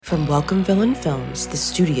From Welcome Villain Films, the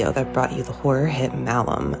studio that brought you the horror hit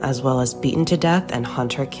Malum, as well as Beaten to Death and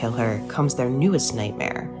Hunt Her Kill Her, comes their newest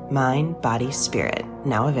nightmare, Mind, Body, Spirit,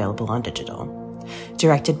 now available on digital.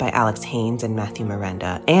 Directed by Alex Haynes and Matthew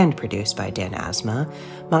Miranda, and produced by Dan Asma,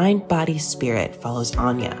 Mind, Body, Spirit follows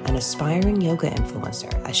Anya, an aspiring yoga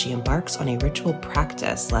influencer, as she embarks on a ritual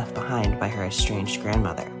practice left behind by her estranged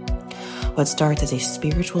grandmother. What starts as a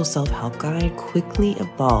spiritual self-help guide quickly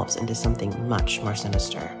evolves into something much more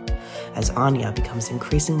sinister. As Anya becomes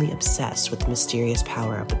increasingly obsessed with the mysterious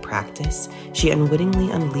power of the practice, she unwittingly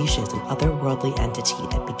unleashes an otherworldly entity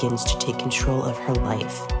that begins to take control of her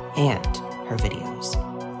life and her videos.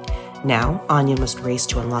 Now, Anya must race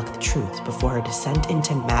to unlock the truth before her descent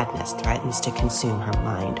into madness threatens to consume her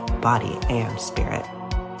mind, body, and spirit.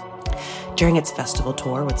 During its festival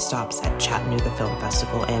tour with stops at Chattanooga Film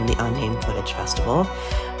Festival and the Unnamed Footage Festival,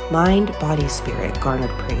 Mind, Body, Spirit garnered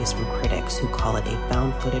praise from critics who call it a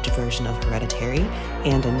found footage version of Hereditary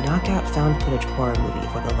and a knockout found footage horror movie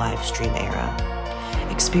for the live stream era.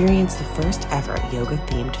 Experience the first ever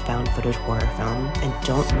yoga-themed found footage horror film and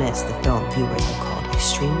don't miss the film viewers have called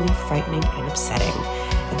extremely frightening and upsetting.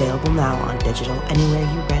 Available now on digital anywhere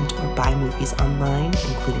you rent or buy movies online,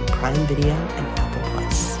 including Prime Video and Apple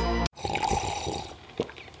Plus.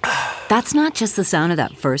 That's not just the sound of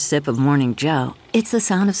that first sip of Morning Joe. It's the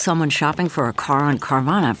sound of someone shopping for a car on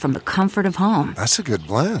Carvana from the comfort of home. That's a good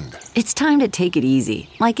blend. It's time to take it easy,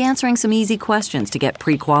 like answering some easy questions to get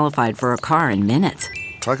pre-qualified for a car in minutes.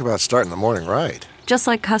 Talk about starting the morning right. Just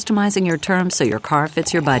like customizing your terms so your car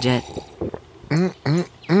fits your budget.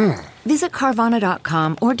 Visit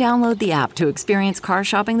Carvana.com or download the app to experience car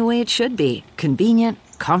shopping the way it should be. Convenient,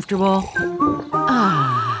 comfortable.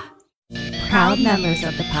 Proud members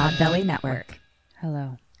of the Podbelly Network.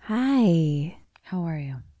 Hello. Hi. How are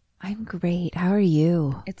you? I'm great. How are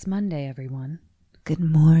you? It's Monday, everyone. Good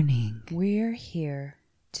morning. We're here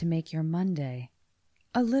to make your Monday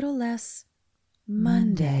a little less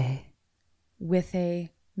Monday with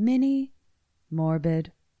a mini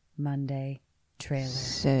Morbid Monday trailer.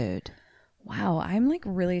 Sewed. Wow, I'm like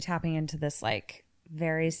really tapping into this like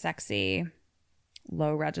very sexy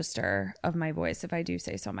low register of my voice, if I do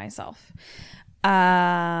say so myself.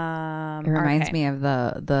 It reminds me of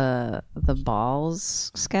the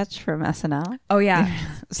balls sketch from SNL. Oh yeah,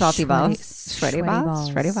 Salty balls, sweaty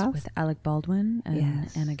balls with Alec Baldwin and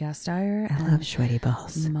Anna Gasteyer. I love sweaty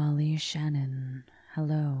balls. Molly Shannon.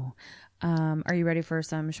 Hello. Are you ready for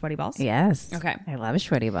some sweaty balls? Yes. Okay. I love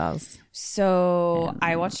sweaty balls. So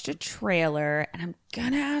I watched a trailer and I'm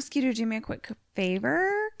going to ask you to do me a quick favor.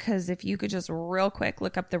 Because if you could just real quick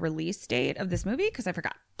look up the release date of this movie, because I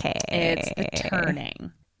forgot. Okay. It's The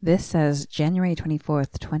Turning. This says January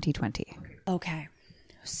 24th, 2020. Okay.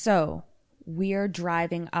 So we are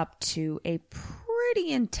driving up to a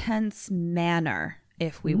pretty intense manor,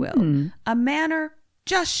 if we will. A manor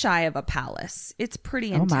just shy of a palace. It's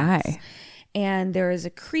pretty intense. Oh my. And there is a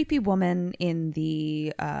creepy woman in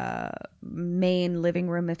the main living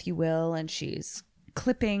room, if you will, and she's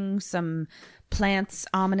clipping some plants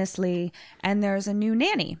ominously. And there's a new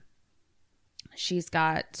nanny. She's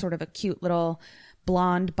got sort of a cute little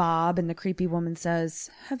blonde bob, and the creepy woman says,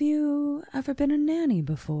 "Have you ever been a nanny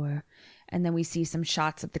before?" And then we see some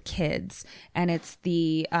shots of the kids, and it's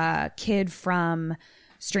the kid from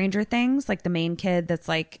Stranger Things, like the main kid that's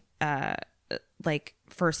like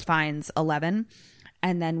first finds 11,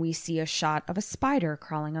 and then we see a shot of a spider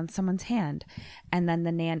crawling on someone's hand, and then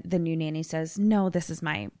the new nanny says, "No, this is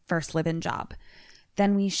my first live-in job."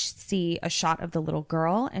 Then we see a shot of the little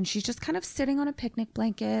girl, and she's just kind of sitting on a picnic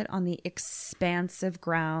blanket on the expansive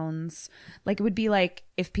grounds, like it would be like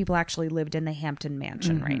if people actually lived in the Hampton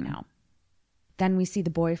Mansion right now. Then we see the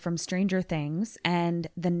boy from Stranger Things, and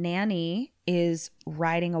the nanny is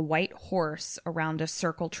riding a white horse around a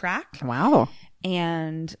circle track. Wow.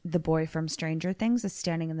 And the boy from Stranger Things is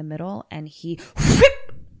standing in the middle, and he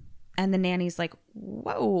and the nanny's like,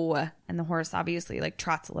 "Whoa." And the horse obviously like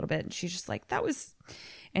trots a little bit, and she's just like, "That was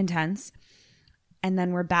intense." And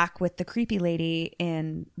then we're back with the creepy lady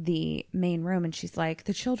in the main room, and she's like,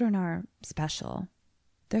 "The children are special.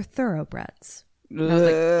 They're thoroughbreds." And I was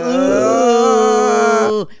like,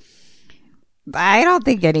 "Ooh." I don't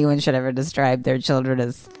think anyone should ever describe their children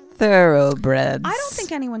as thoroughbreds. I don't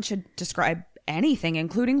think anyone should describe anything,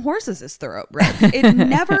 including horses, as thoroughbreds. It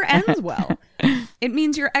never ends well. It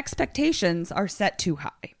means your expectations are set too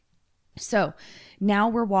high. So now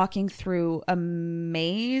we're walking through a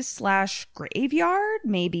maze/graveyard,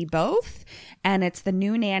 maybe both. And it's the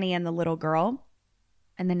new nanny and the little girl.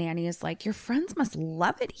 And the nanny is like, "Your friends must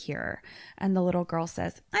love it here." And the little girl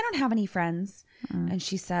says, "I don't have any friends." And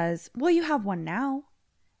she says, "Well, you have one now."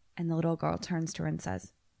 And the little girl turns to her and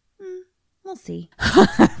says, we'll see.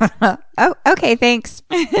 Oh, okay, thanks.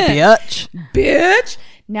 Bitch. Bitch.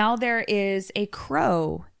 Now there is a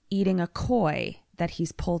crow eating a koi that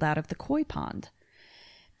he's pulled out of the koi pond.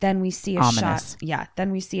 Then we see a Ominous. shot. Yeah.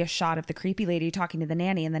 Then we see a shot of the creepy lady talking to the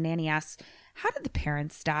nanny, and the nanny asks, how did the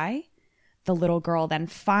parents die? The little girl then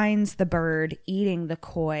finds the bird eating the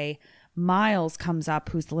koi. Miles comes up,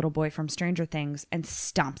 who's the little boy from Stranger Things, and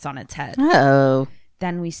stomps on its head. Oh.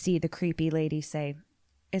 Then we see the creepy lady say,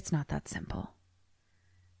 it's not that simple.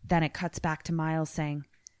 Then it cuts back to Miles saying,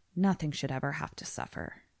 nothing should ever have to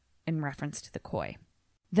suffer, in reference to the koi.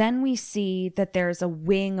 Then we see that there's a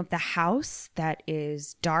wing of the house that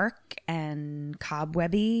is dark and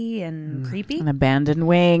cobwebby and creepy. An abandoned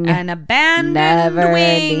wing. An abandoned Never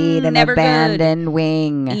wing. need an Never abandoned good.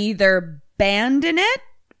 wing. Either abandon it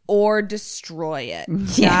or destroy it.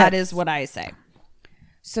 Yes. That is what I say.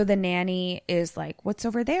 So the nanny is like, what's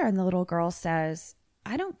over there? And the little girl says,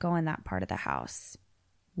 I don't go in that part of the house.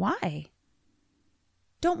 Why?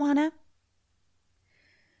 Don't wanna.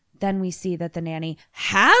 Then we see that the nanny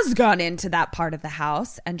has gone into that part of the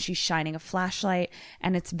house and she's shining a flashlight.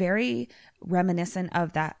 And it's very reminiscent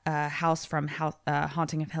of that house from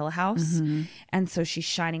Haunting of Hill House. Mm-hmm. And so she's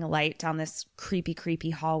shining a light down this creepy,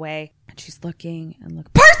 creepy hallway. And she's looking and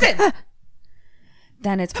looking. Person!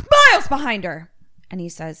 Then it's Miles behind her. And he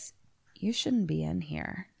says, you shouldn't be in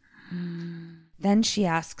here. Then she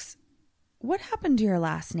asks, what happened to your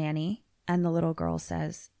last nanny? And the little girl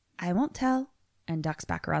says, I won't tell. And ducks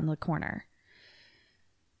back around the corner.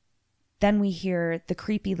 Then we hear the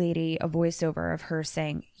creepy lady, a voiceover of her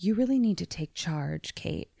saying, you really need to take charge,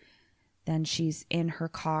 Kate. Then she's in her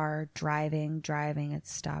car, driving.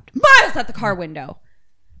 It's stopped. Miles at the car window.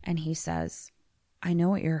 And he says, I know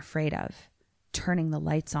what you're afraid of. Turning the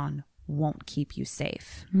lights on won't keep you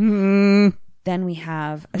safe. Then we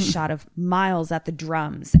have a shot of Miles at the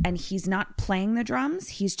drums. And he's not playing the drums.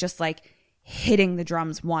 He's just like hitting the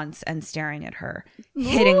drums once and staring at her.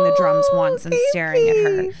 Hitting the drums once and staring at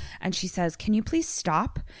her. And she says, can you please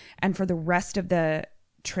stop? And for the rest of the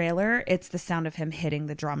trailer, it's the sound of him hitting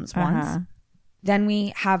the drums once. Then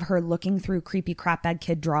we have her looking through creepy crap bag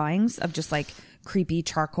kid drawings of just like creepy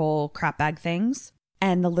charcoal crap bag things.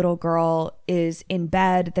 And the little girl is in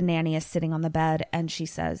bed. The nanny is sitting on the bed. And she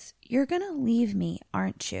says, you're going to leave me,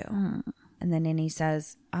 aren't you? And the nanny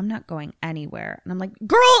says, I'm not going anywhere. And I'm like,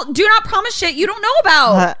 girl, do not promise shit you don't know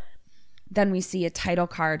about. Then we see a title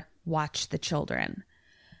card, Watch the Children.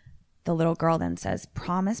 The little girl then says,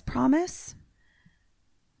 promise, promise?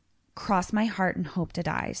 Cross my heart and hope to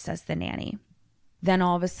die, says the nanny. Then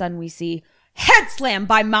all of a sudden we see head slam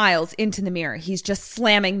by Miles into the mirror. He's just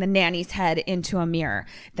slamming the nanny's head into a mirror.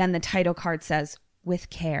 Then the title card says, with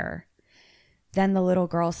care. Then the little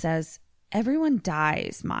girl says, everyone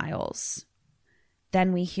dies, Miles.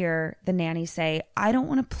 Then we hear the nanny say, I don't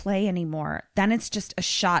want to play anymore. Then it's just a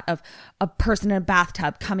shot of a person in a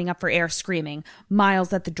bathtub coming up for air screaming.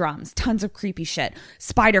 Miles at the drums. Tons of creepy shit.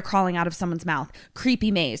 Spider crawling out of someone's mouth. Creepy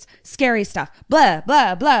maze. Scary stuff. Blah,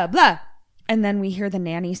 blah, blah, blah. And then we hear the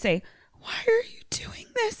nanny say, why are you doing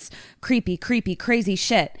this? Creepy, creepy, crazy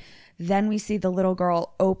shit. Then we see the little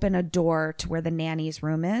girl open a door to where the nanny's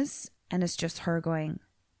room is. And it's just her going,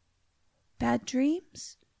 bad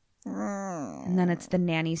dreams? And then it's the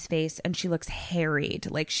nanny's face and she looks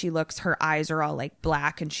harried. Like her eyes are all like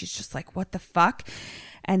black and she's just like, what the fuck?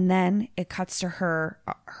 And then it cuts to her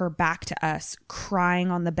back to us,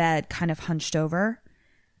 crying on the bed, kind of hunched over.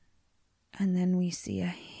 And then we see a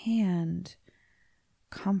hand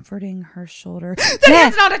comforting her shoulder. The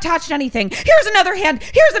hand's not attached to anything. Here's another hand.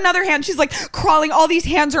 Here's another hand. She's like crawling. All these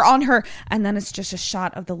hands are on her. And then it's just a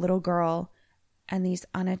shot of the little girl and these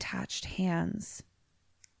unattached hands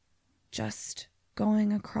just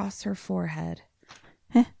going across her forehead.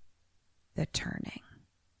 The turning.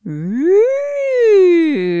 Ooh.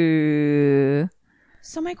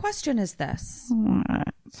 So my question is this.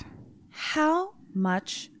 What? How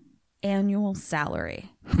much annual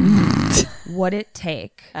salary would it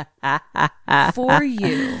take for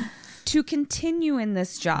you to continue in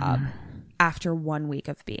this job after 1 week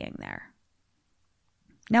of being there?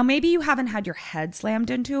 Now, maybe you haven't had your head slammed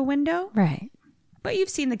into a window. Right. But you've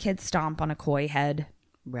seen the kids stomp on a koi head.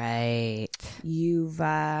 Right. You've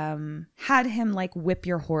had him like whip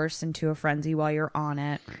your horse into a frenzy while you're on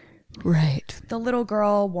it. Right. The little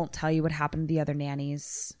girl won't tell you what happened to the other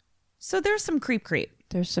nannies. So there's some creep.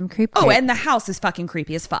 There's some creep. Oh, and the house is fucking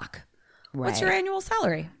creepy as fuck. Right. What's your annual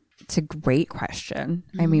salary? It's a great question.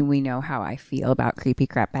 I mean, we know how I feel about creepy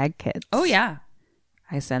crap bag kids. Oh, yeah.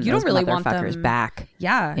 I send You those don't really want motherfuckers them back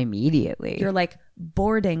Yeah. immediately. You're like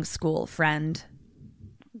boarding school, friend.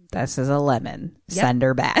 This is a lemon. Yep. Send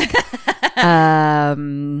her back.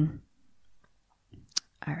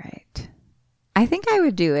 All right. I think I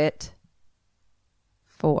would do it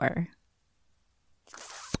for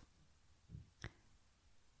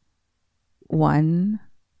 $1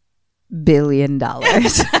 billion.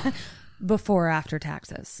 Before or after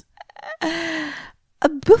taxes?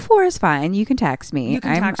 Before is fine. You can tax me. You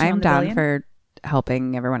can tax me on I'm the down billion? for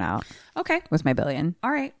helping everyone out Okay. with my billion.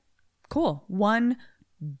 All right. Cool. $1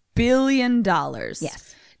 billion.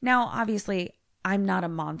 Yes. Now, obviously, I'm not a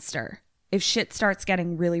monster. If shit starts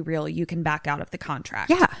getting really real, you can back out of the contract.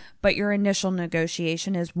 Yeah. But your initial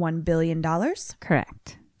negotiation is $1 billion.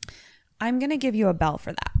 Correct. I'm going to give you a bell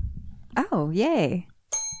for that. Oh, yay.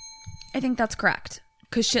 I think that's correct.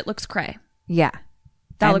 Because shit looks cray. Yeah.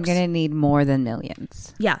 That I'm going to need more than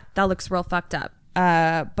millions. Yeah, that looks real fucked up.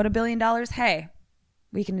 But $1 billion, hey,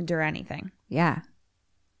 we can endure anything. Yeah.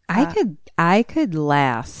 I could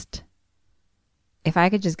last if I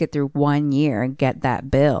could just get through 1 year and get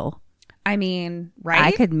that bill. I mean, right?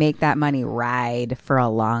 I could make that money ride for a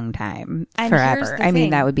long time, And here's forever. the I mean, thing.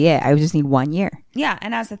 that would be it. I would just need 1 year. Yeah,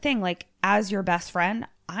 and as the thing, like, as your best friend,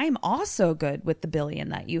 I'm also good with the billion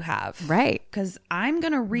that you have. Right. Because I'm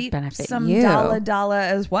going to reap Benefit some you. dollar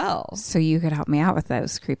as well. So you could help me out with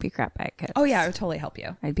those creepy crap I could. Oh, yeah, I would totally help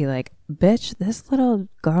you. I'd be like, bitch, this little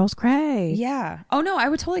girl's cray. Yeah. Oh, no, I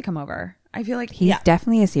would totally come over. I feel like He's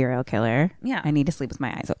definitely a serial killer. Yeah. I need to sleep with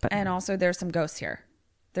my eyes open. And also, there's some ghosts here.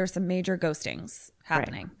 There's some major ghostings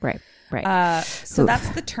happening. Right. So that's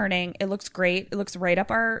the turning. It looks great. It looks right up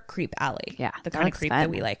our creep alley. Yeah, The that kind of looks creep fun. that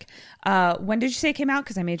we like. When did you say it came out?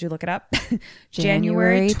 Because I made you look it up.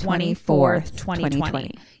 January 24th, 2020.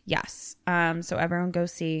 2020. Yes. So everyone go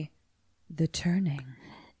see The Turning.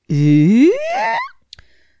 Ooh.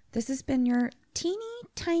 This has been your teeny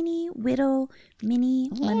tiny whittle mini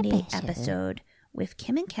Monday episode with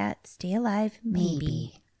Kim and Kat. Stay alive,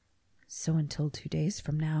 maybe. So until 2 days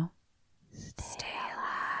from now, stay alive.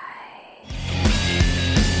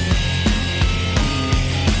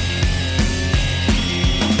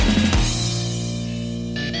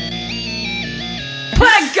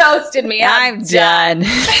 Ghosted me. I'm done.